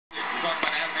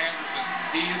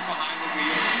He is behind the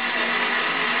wheel.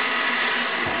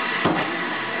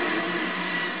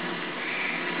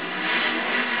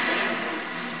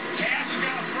 Cass has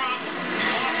got a problem. He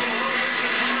lost it a little bit in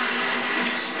the turn.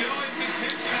 He's still in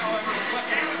contention, however. But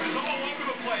Adam is all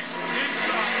over the place.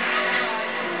 Inside, outside.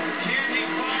 Can he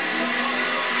find someone to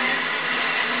go against him?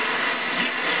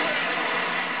 Yes, he will.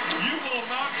 You will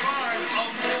not find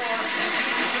a more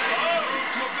road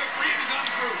to a victory in his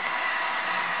untruth.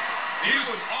 He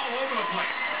was all over the place.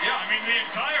 Yeah, I mean, the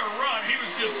entire run, he was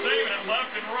just saving it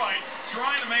left and right,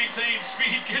 trying to maintain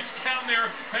speed, gets down there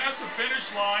past the finish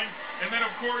line, and then, of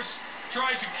course,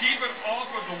 tries to keep it off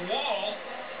of the wall,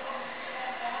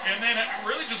 and then it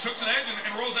really just hooks an edge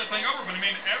and rolls that thing over. But, I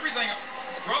mean, everything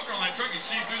broken on that truck. You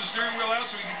see through the steering wheel out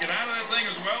so he can get out of that thing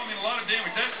as well. I mean, a lot of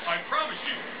damage. That, I promise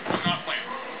you, was not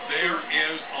planned. There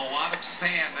is a lot of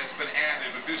sand that's been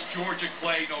added, but this Georgia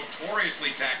clay,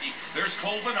 notoriously tacky. There's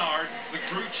Cole Bernard, the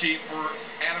crew chief for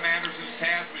Adam Anderson's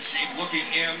Taz machine, looking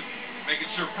in, making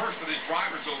sure first that his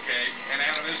driver's okay, and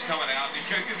Adam is coming out, and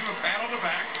he gives him a pat on the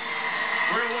back.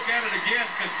 We're going to look at it again,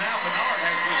 because now Bernard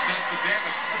has just done the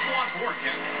damage. Let's go on board,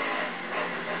 Ken.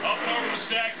 Up and over the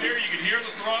stack there, you can hear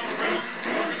the throttle rhythm,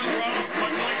 working the throttle,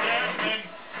 much like that, and then,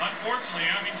 unfortunately,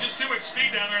 I mean, just too much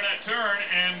speed down there in that turn,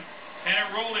 and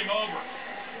it rolled him over.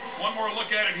 One more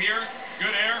look at it here.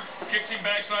 Good air. Kicks him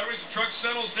back sideways. The truck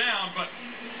settles down, but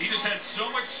he just had so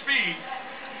much speed.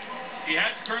 He had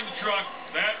to turn the truck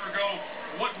that or go.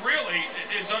 What really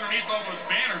is underneath all those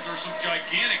banners are some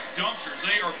gigantic dumpsters.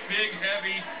 They are big,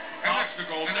 heavy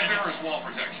obstacles. And then there is wall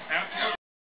protection. Absolutely.